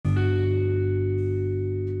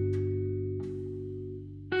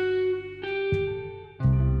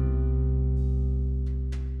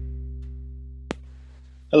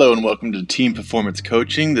Hello and welcome to Team Performance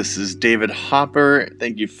Coaching. This is David Hopper.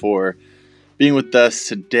 Thank you for being with us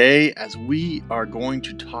today as we are going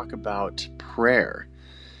to talk about prayer.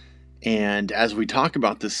 And as we talk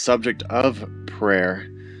about this subject of prayer,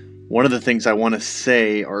 one of the things I want to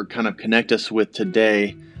say or kind of connect us with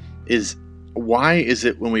today is why is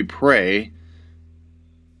it when we pray,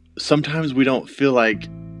 sometimes we don't feel like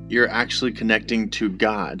you're actually connecting to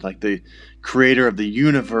God, like the creator of the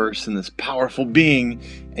universe and this powerful being,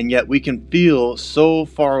 and yet we can feel so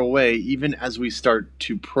far away even as we start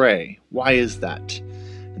to pray. Why is that?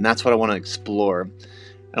 And that's what I want to explore.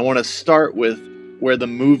 I want to start with where the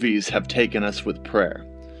movies have taken us with prayer.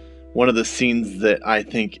 One of the scenes that I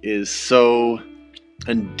think is so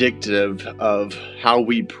indicative of how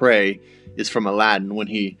we pray is from Aladdin, when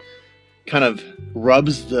he kind of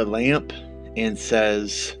rubs the lamp and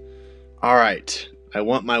says, "All right, I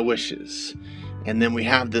want my wishes." And then we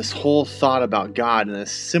have this whole thought about God in a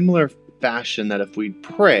similar fashion that if we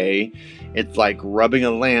pray, it's like rubbing a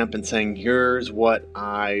lamp and saying, "Here's what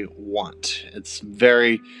I want." It's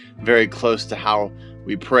very, very close to how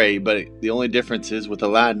we pray, but the only difference is with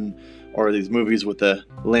Aladdin or these movies with a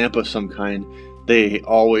lamp of some kind, they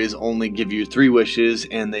always only give you 3 wishes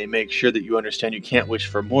and they make sure that you understand you can't wish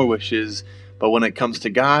for more wishes. But when it comes to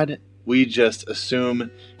God, we just assume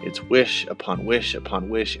it's wish upon wish upon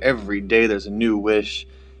wish. Every day there's a new wish,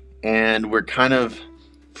 and we're kind of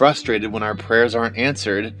frustrated when our prayers aren't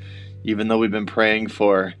answered, even though we've been praying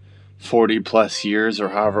for 40 plus years or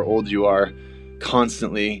however old you are,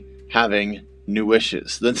 constantly having new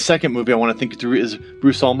wishes. The second movie I want to think through is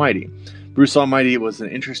Bruce Almighty. Bruce Almighty was an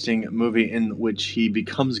interesting movie in which he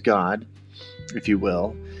becomes God, if you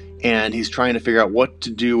will, and he's trying to figure out what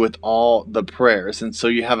to do with all the prayers. And so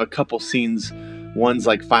you have a couple scenes. One's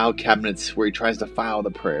like file cabinets where he tries to file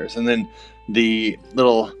the prayers, and then the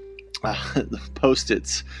little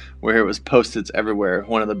post-its where it was post-its everywhere.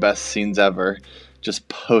 One of the best scenes ever. Just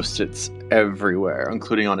post-its everywhere,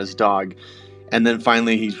 including on his dog. And then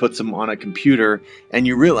finally he puts them on a computer, and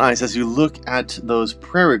you realize as you look at those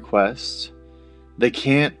prayer requests, they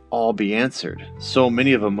can't all be answered. So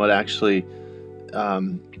many of them would actually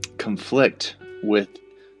conflict with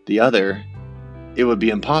the other. It would be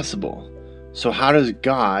impossible. So how does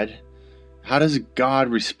God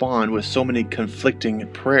respond with so many conflicting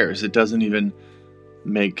prayers? It doesn't even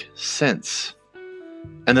make sense.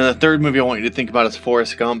 And then the third movie I want you to think about is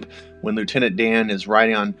Forrest Gump, when Lieutenant Dan is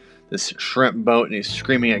riding on this shrimp boat and he's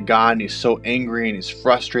screaming at God and he's so angry and he's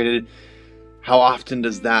frustrated. How often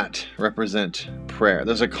does that represent prayer?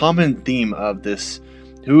 There's a common theme of this.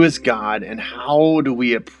 Who is God and how do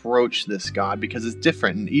we approach this God? Because it's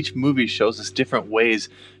different, and each movie shows us different ways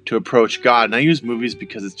to approach God. And I use movies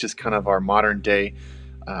because it's just kind of our modern day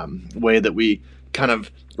way that we kind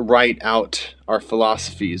of write out our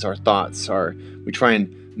philosophies, our thoughts. We try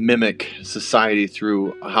and mimic society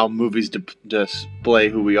through how movies display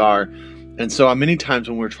who we are. And so many times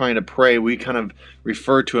when we're trying to pray, we kind of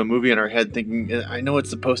refer to a movie in our head thinking, I know it's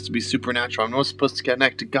supposed to be supernatural. I know it's supposed to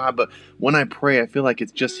connect to God, but when I pray, I feel like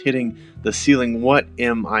it's just hitting the ceiling. What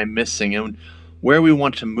am I missing? And where we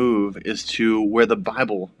want to move is to where the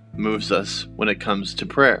Bible moves us when it comes to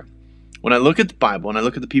prayer. When I look at the Bible and I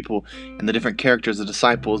look at the people and the different characters, the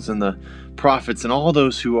disciples and the prophets and all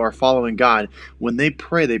those who are following God, when they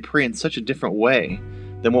pray in such a different way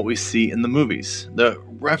than what we see in the movies. The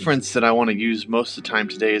reference that I want to use most of the time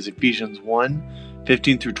today is Ephesians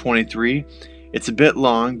 1:15 through 23. It's a bit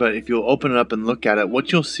long, but if you'll open it up and look at it,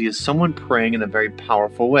 what you'll see is someone praying in a very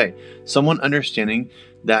powerful way. Someone understanding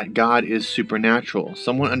that God is supernatural.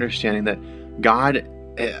 Someone understanding that God,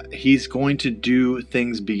 He's going to do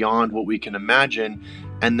things beyond what we can imagine,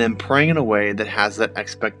 and then praying in a way that has that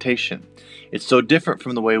expectation. It's so different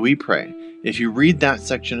from the way we pray. If you read that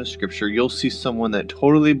section of scripture, you'll see someone that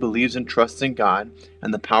totally believes and trusts in God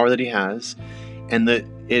and the power that He has, and that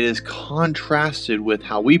it is contrasted with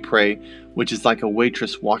how we pray, which is like a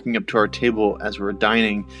waitress walking up to our table as we're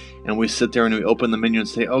dining, and we sit there and we open the menu and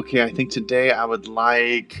say, okay, I think today I would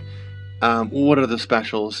like, what are the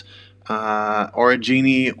specials? Or a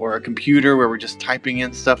genie, or a computer where we're just typing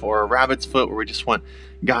in stuff, or a rabbit's foot where we just want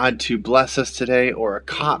God to bless us today, or a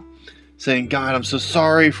cop saying, God, I'm so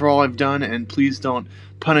sorry for all I've done, and please don't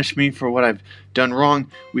punish me for what I've done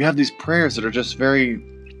wrong. We have these prayers that are just very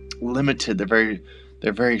limited.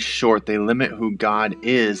 They're very short. They limit who God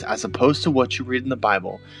is, as opposed to what you read in the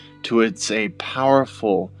Bible, to it's a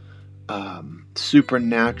powerful,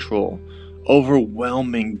 supernatural,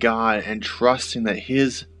 overwhelming God, and trusting that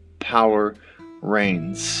His power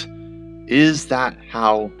reigns. Is that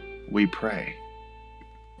how we pray?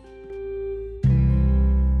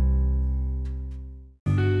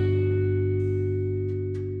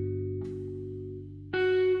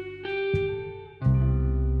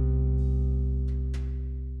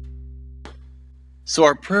 So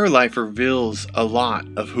our prayer life reveals a lot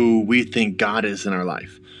of who we think God is in our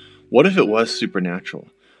life. What if it was supernatural?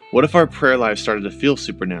 What if our prayer life started to feel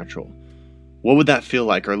supernatural? What would that feel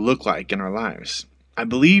like or look like in our lives? I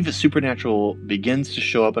believe supernatural begins to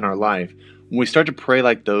show up in our life when we start to pray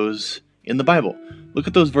like those in the Bible. Look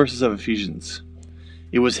at those verses of Ephesians.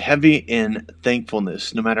 It was heavy in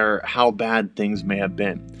thankfulness, no matter how bad things may have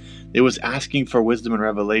been. It was asking for wisdom and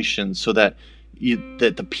revelation so that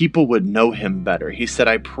the people would know him better. He said,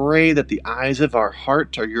 I pray that the eyes of our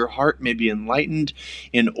heart or your heart may be enlightened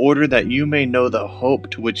in order that you may know the hope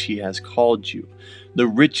to which he has called you, the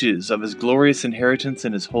riches of his glorious inheritance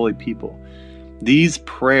in his holy people. These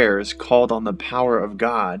prayers called on the power of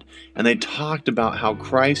God, and they talked about how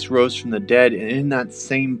Christ rose from the dead, and in that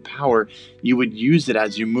same power, you would use it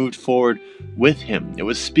as you moved forward with him. It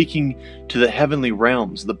was speaking to the heavenly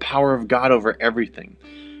realms, the power of God over everything.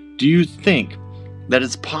 Do you think that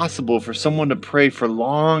it's possible for someone to pray for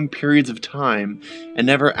long periods of time and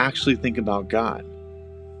never actually think about God?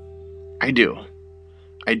 I do.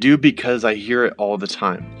 I do, because I hear it all the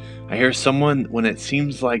time. I hear someone, when it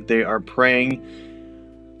seems like they are praying,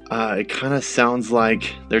 it kind of sounds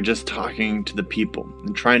like they're just talking to the people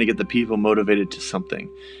and trying to get the people motivated to something,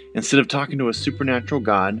 instead of talking to a supernatural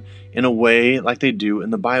God in a way like they do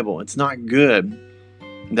in the Bible. It's not good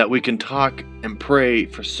that we can talk and pray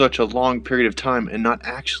for such a long period of time and not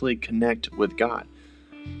actually connect with God.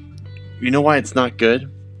 You know why it's not good?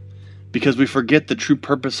 Because we forget the true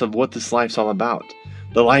purpose of what this life's all about.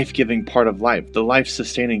 The life-giving part of life, the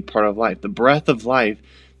life-sustaining part of life, the breath of life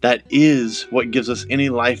that is what gives us any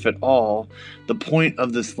life at all. The point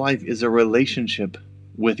of this life is a relationship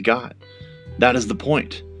with God. That is the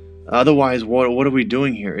point. Otherwise, what are we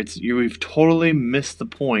doing here? We've totally missed the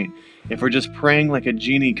point if we're just praying like a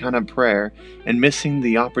genie kind of prayer and missing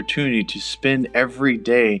the opportunity to spend every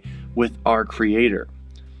day with our Creator.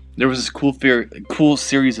 There was this cool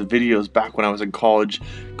series of videos back when I was in college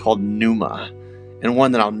called Pneuma. And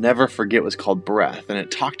one that I'll never forget was called Breath. And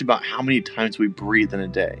it talked about how many times we breathe in a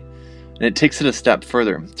day. And it takes it a step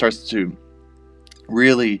further. It starts to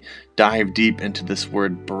really dive deep into this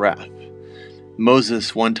word breath.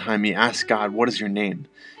 Moses, one time, he asked God, what is your name?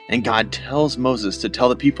 And God tells Moses to tell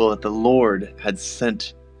the people that the Lord had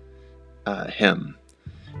sent him.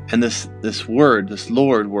 And this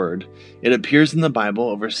Lord word, it appears in the Bible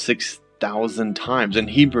over 6,000 times. In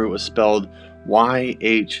Hebrew, it was spelled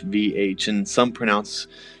YHVH, and some pronounce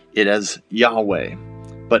it as Yahweh.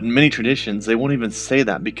 But in many traditions, they won't even say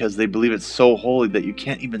that because they believe it's so holy that you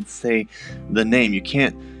can't even say the name. You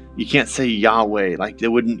can't say Yahweh. Like they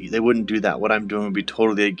wouldn't do that. What I'm doing would be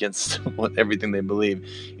totally against everything they believe.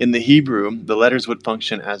 In the Hebrew, the letters would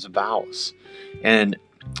function as vowels, and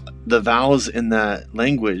the vowels in that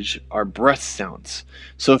language are breath sounds.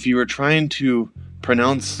 So if you were trying to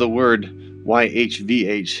pronounce the word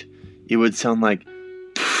YHVH, it would sound like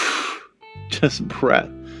just breath.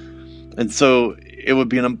 And so it would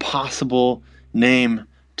be an impossible name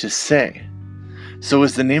to say. So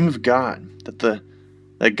is the name of God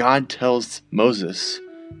that God tells Moses,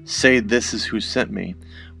 say this is who sent me,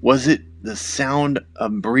 was it the sound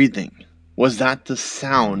of breathing? Was that the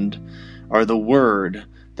sound or the word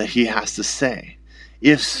that he has to say?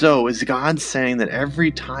 If so, is God saying that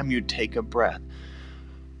every time you take a breath,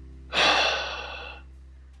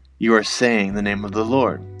 you are saying the name of the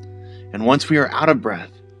Lord? And once we are out of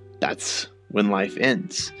breath, that's when life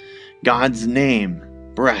ends. God's name,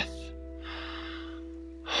 breath,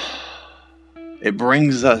 it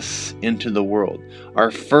brings us into the world.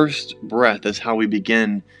 Our first breath is how we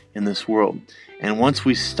begin in this world. And once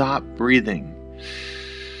we stop breathing,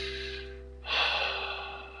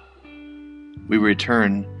 we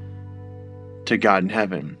return to God in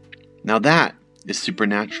heaven. Now that is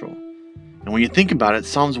supernatural. And when you think about it,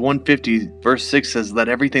 Psalms 150 verse 6 says, let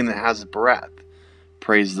everything that has breath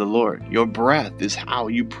praise the Lord. Your breath is how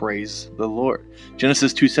you praise the Lord.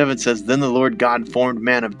 Genesis 2:7 says, then the Lord God formed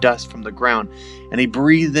man of dust from the ground, and he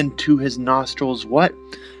breathed into his nostrils what?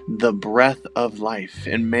 The breath of life,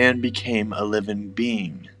 and man became a living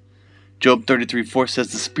being. Job 33:4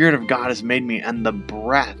 says, the Spirit of God has made me, and the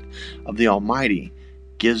breath of the Almighty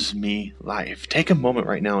gives me life. Take a moment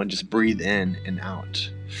right now and just breathe in and out.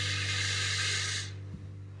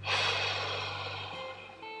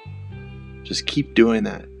 Just keep doing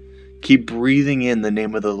that. Keep breathing in the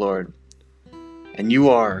name of the Lord. And you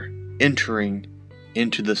are entering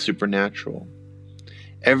into the supernatural.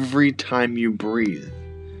 Every time you breathe,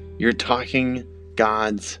 you're talking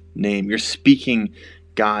God's name. You're speaking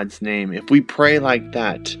God's name. If we pray like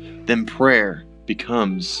that, then prayer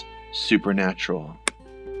becomes supernatural.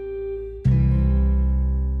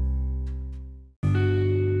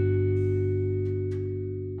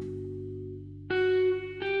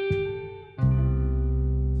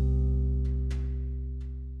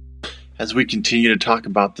 as we continue to talk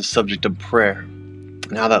about the subject of prayer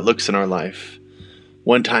and how that looks in our life.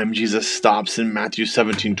 One time Jesus stops in Matthew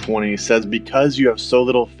 17:20, says, "Because you have so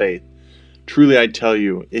little faith, truly I tell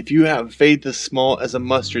you, if you have faith as small as a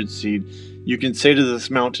mustard seed, you can say to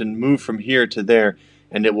this mountain, 'Move from here to there,'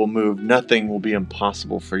 and it will move. Nothing will be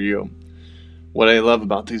impossible for you." What I love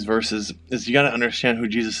about these verses is you got to understand who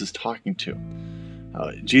Jesus is talking to.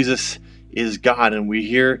 Jesus is God, and we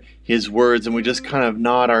hear his words and we just kind of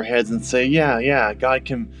nod our heads and say, yeah, God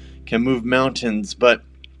can move mountains. But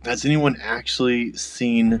has anyone actually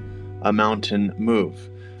seen a mountain move?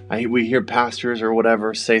 We hear pastors or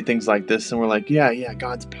whatever say things like this, and we're like, yeah,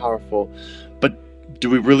 God's powerful. But do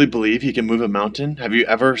we really believe he can move a mountain? Have you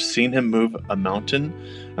ever seen him move a mountain?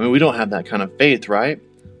 I mean, we don't have that kind of faith, right?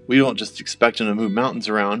 We don't just expect him to move mountains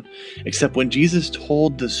around. Except when Jesus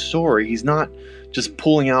told this story, he's not just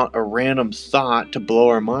pulling out a random thought to blow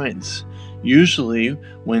our minds. Usually,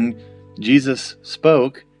 when Jesus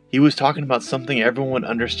spoke, he was talking about something everyone would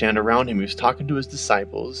understand around him. He was talking to his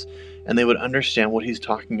disciples, and they would understand what he's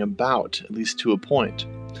talking about, at least to a point.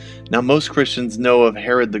 Now, most Christians know of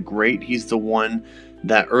Herod the Great. He's the one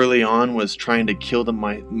that early on was trying to kill the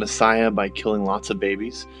Messiah by killing lots of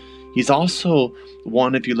babies. He's also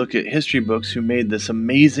one, if you look at history books, who made this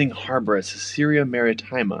amazing harbor at Caesarea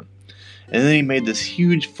Maritima. And then he made this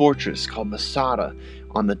huge fortress called Masada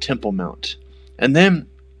on the Temple Mount. And then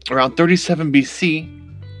around 37 BC,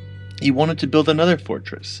 he wanted to build another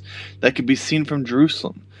fortress that could be seen from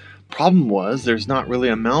Jerusalem. Problem was, there's not really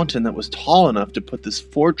a mountain that was tall enough to put this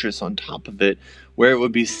fortress on top of it where it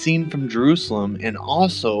would be seen from Jerusalem, and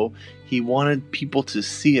also he wanted people to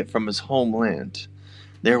see it from his homeland.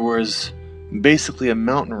 There was basically a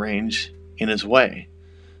mountain range in his way.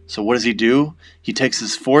 So what does he do? He takes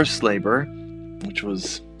his forced labor, which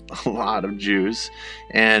was a lot of Jews,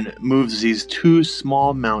 and moves these two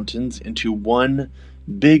small mountains into one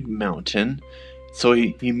big mountain. So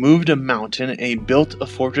he moved a mountain and he built a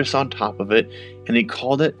fortress on top of it, and he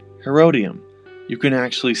called it Herodium. You can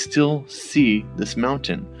actually still see this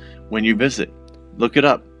mountain when you visit. Look it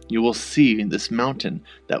up. You will see this mountain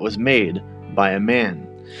that was made by a man.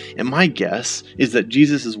 And my guess is that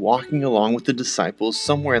Jesus is walking along with the disciples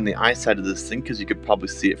somewhere in the eyesight of this thing, because you could probably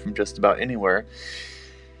see it from just about anywhere.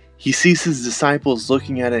 He sees his disciples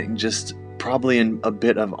looking at it and just probably in a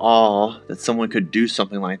bit of awe that someone could do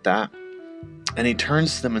something like that. And he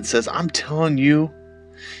turns to them and says, "I'm telling you,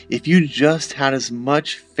 if you just had as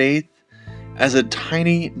much faith as a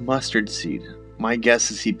tiny mustard seed," my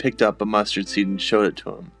guess is he picked up a mustard seed and showed it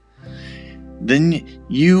to him, "then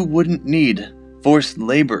you wouldn't need forced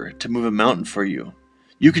labor to move a mountain for you.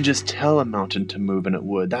 You could just tell a mountain to move and it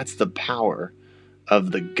would." That's the power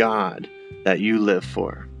of the God that you live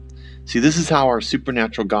for. See, this is how our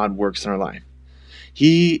supernatural God works in our life.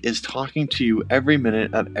 He is talking to you every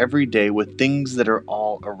minute of every day with things that are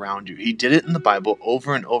all around you. He did it in the Bible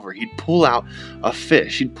over and over. He'd pull out a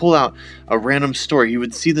fish. He'd pull out a random story. He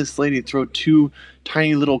would see this lady throw two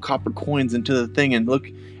tiny little copper coins into the thing and look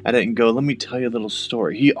at it and go, "Let me tell you a little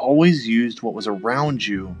story." He always used what was around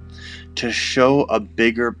you to show a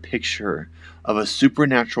bigger picture of a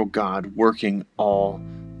supernatural God working all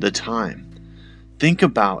the time. Think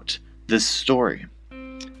about this story.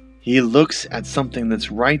 He looks at something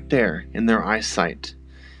that's right there in their eyesight,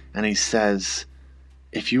 and he says,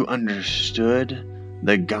 if you understood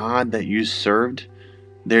the God that you served,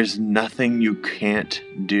 there's nothing you can't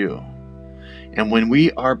do. And when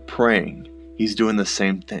we are praying, he's doing the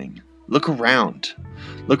same thing. Look around.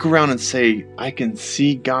 Look around and say, I can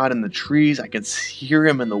see God in the trees. I can hear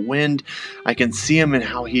him in the wind. I can see him in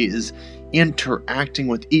how he is interacting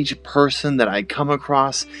with each person that I come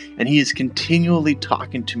across, and he is continually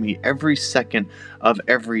talking to me every second of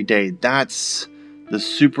every day. That's the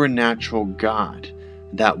supernatural God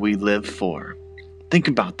that we live for. Think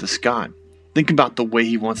about this God. Think about the way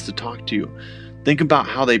he wants to talk to you. Think about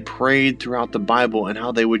how they prayed throughout the Bible and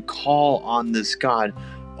how they would call on this God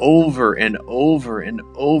over and over and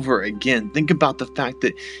over again. Think about the fact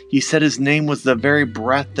that he said his name was the very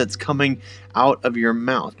breath that's coming out of your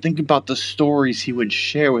mouth. Think about the stories he would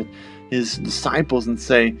share with his disciples and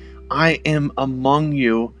say, I am among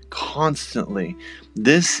you constantly.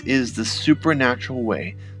 This is the supernatural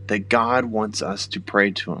way that God wants us to pray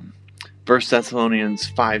to him. 1 Thessalonians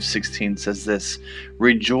 5:16 says this,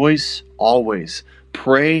 rejoice always,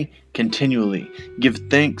 pray continually, give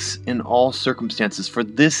thanks in all circumstances, for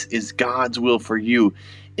this is God's will for you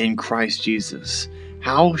in Christ Jesus.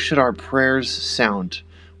 How should our prayers sound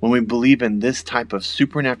when we believe in this type of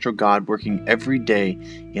supernatural God working every day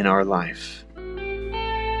in our life?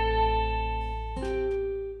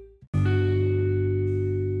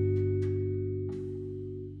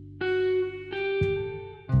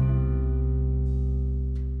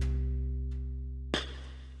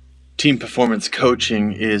 Team performance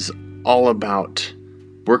coaching is all about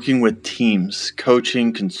working with teams,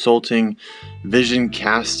 coaching, consulting, vision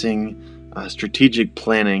casting, strategic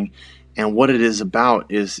planning. And what it is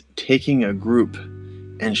about is taking a group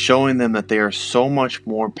and showing them that they are so much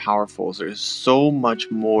more powerful. There's so much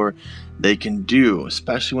more they can do,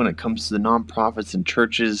 especially when it comes to the nonprofits and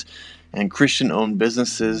churches and Christian-owned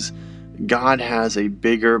businesses. God has a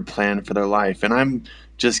bigger plan for their life. And I'm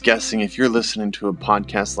just guessing, if you're listening to a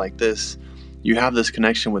podcast like this, you have this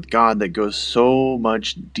connection with God that goes so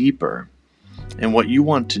much deeper in what you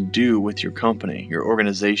want to do with your company, your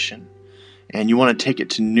organization, and you want to take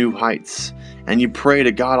it to new heights, and you pray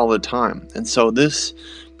to God all the time. And so this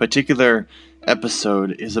particular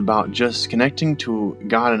episode is about just connecting to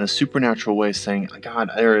God in a supernatural way, saying,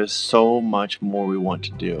 God, there is so much more we want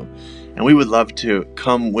to do. And we would love to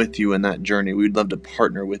come with you in that journey. We'd love to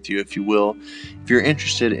partner with you, if you will. If you're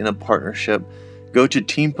interested in a partnership, go to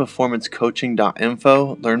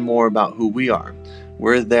teamperformancecoaching.info. Learn more about who we are.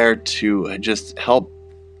 We're there to just help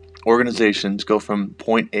organizations go from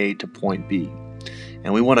point A to point B.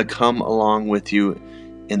 And we want to come along with you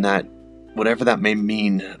in that, whatever that may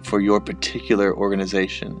mean for your particular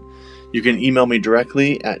organization. You can email me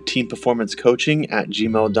directly at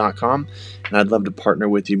teamperformancecoaching@gmail.com, and I'd love to partner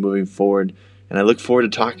with you moving forward. And I look forward to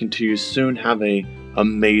talking to you soon. Have an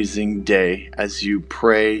amazing day as you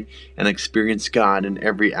pray and experience God in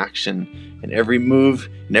every action, in every move,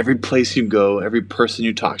 in every place you go, every person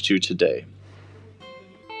you talk to today.